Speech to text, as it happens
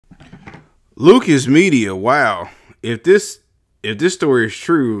Lucas Media, wow. If this story is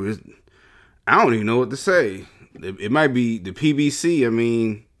true, I don't even know what to say. It might be the PBC. I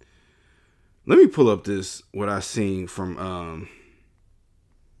mean, let me pull up what I seen from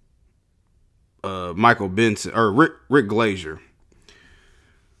Michael Benson or Rick Glaser.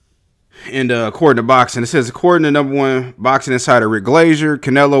 And according to Boxing, it says, according to number one boxing insider Rick Glaser,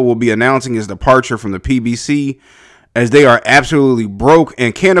 Canelo will be announcing his departure from the PBC as they are absolutely broke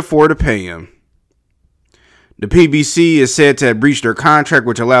and can't afford to pay him. The PBC is said to have breached their contract,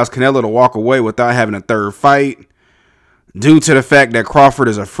 which allows Canelo to walk away without having a third fight. Due to the fact that Crawford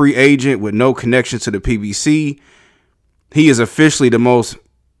is a free agent with no connections to the PBC, he is officially the most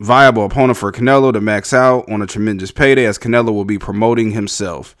viable opponent for Canelo to max out on a tremendous payday, as Canelo will be promoting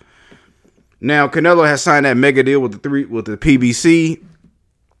himself. Now, Canelo has signed that mega deal with the PBC.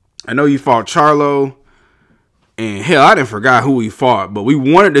 I know you fought Charlo, and hell, I didn't forget who he fought, but we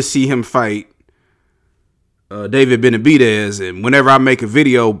wanted to see him fight David Benavidez. And whenever I make a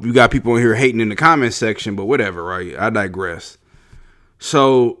video, you got people in here hating in the comment section, but whatever, right? I digress.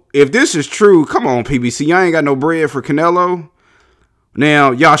 So if this is true, come on, PBC, y'all ain't got no bread for Canelo.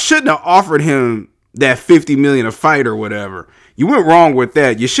 Now, y'all shouldn't have offered him that $50 million a fight or whatever. You went wrong with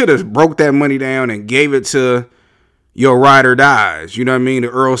that. You should have broke that money down and gave it to your ride or dies. You know what I mean? The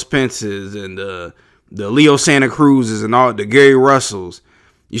Earl Spences and the Leo Santa Cruzes and all the Gary Russells.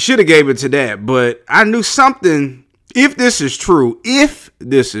 You should have gave it to that. But I knew something. If this is true, because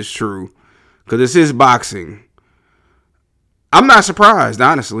this is boxing, I'm not surprised,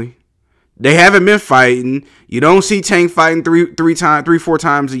 honestly. They haven't been fighting. You don't see Tank fighting three, 4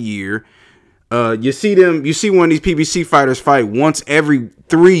 times a year. You see one of these PBC fighters fight once every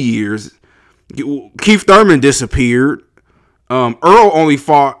 3 years. Keith Thurman disappeared. Earl only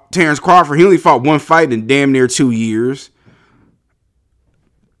fought Terrence Crawford. He only fought one fight in damn near 2 years.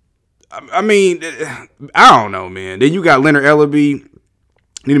 I mean, I don't know, man. Then you got Leonard Ellaby.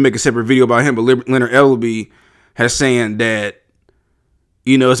 Need to make a separate video about him, but Leonard Ellaby has saying that,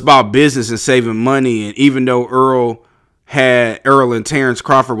 you know, it's about business and saving money. And even though Earl and Terrence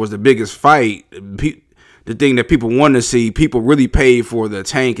Crawford was the biggest fight, the thing that people wanted to see, people really paid for the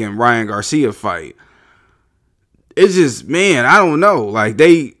Tank and Ryan Garcia fight. It's just, man, I don't know. Like,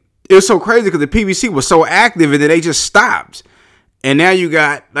 it was so crazy because the PBC was so active and then they just stopped. And now you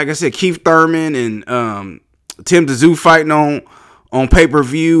got, like I said, Keith Thurman and Tim Tszyu fighting on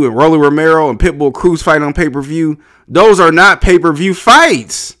pay-per-view, and Rolly Romero and Pitbull Cruz fighting on pay-per-view. Those are not pay-per-view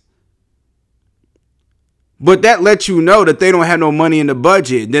fights. But that lets you know that they don't have no money in the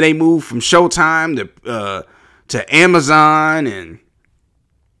budget. Then they move from Showtime to Amazon, and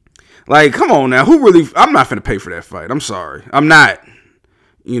like, come on now, I'm not finna pay for that fight. I'm sorry, I'm not.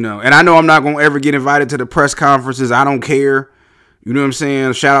 You know, and I know I'm not gonna ever get invited to the press conferences. I don't care. You know what I'm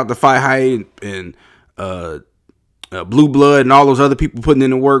saying? Shout out to Fight Height and Blue Blood and all those other people putting in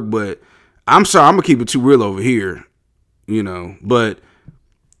the work. But I'm sorry, I'm gonna keep it too real over here. You know, but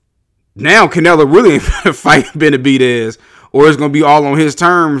now Canelo really ain't gonna fight Benavidez, or it's gonna be all on his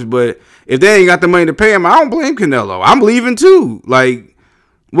terms. But if they ain't got the money to pay him, I don't blame Canelo. I'm leaving too. Like,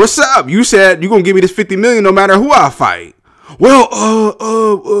 what's up? You said you're gonna give me this $50 million no matter who I fight.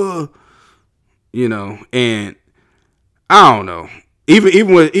 Well, you know, and I don't know.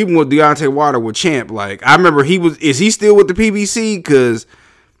 Even with Deontay Wilder with Champ, like, I remember is he still with the PBC? Because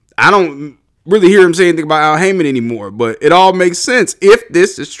I don't really hear him say anything about Al Heyman anymore. But it all makes sense if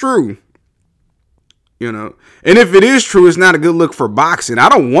this is true. You know, and if it is true, it's not a good look for boxing. I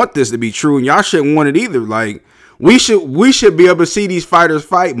don't want this to be true, and y'all shouldn't want it either. Like, we should be able to see these fighters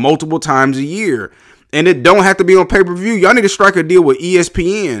fight multiple times a year. And it don't have to be on pay-per-view. Y'all need to strike a deal with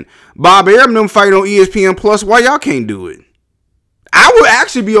ESPN. Bob Arum them fight on ESPN Plus. Why y'all can't do it? I would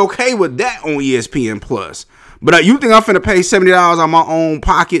actually be okay with that on ESPN Plus. But you think I'm finna pay $70 out of my own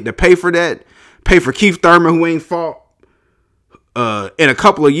pocket to pay for that? Pay for Keith Thurman, who ain't fought in a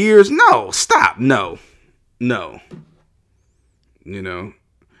couple of years? No, stop. No. You know,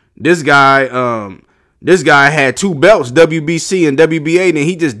 this guy had 2 belts, WBC and WBA, and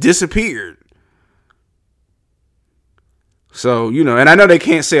he just disappeared. So, you know, and I know they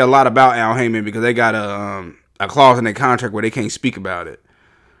can't say a lot about Al Heyman because they got a clause in their contract where they can't speak about it.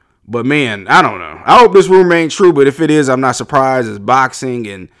 But, man, I don't know. I hope this rumor ain't true, but if it is, I'm not surprised. It's boxing,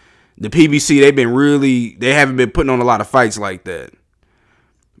 and the PBC, they haven't been putting on a lot of fights like that.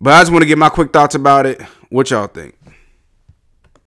 But I just want to get my quick thoughts about it. What y'all think?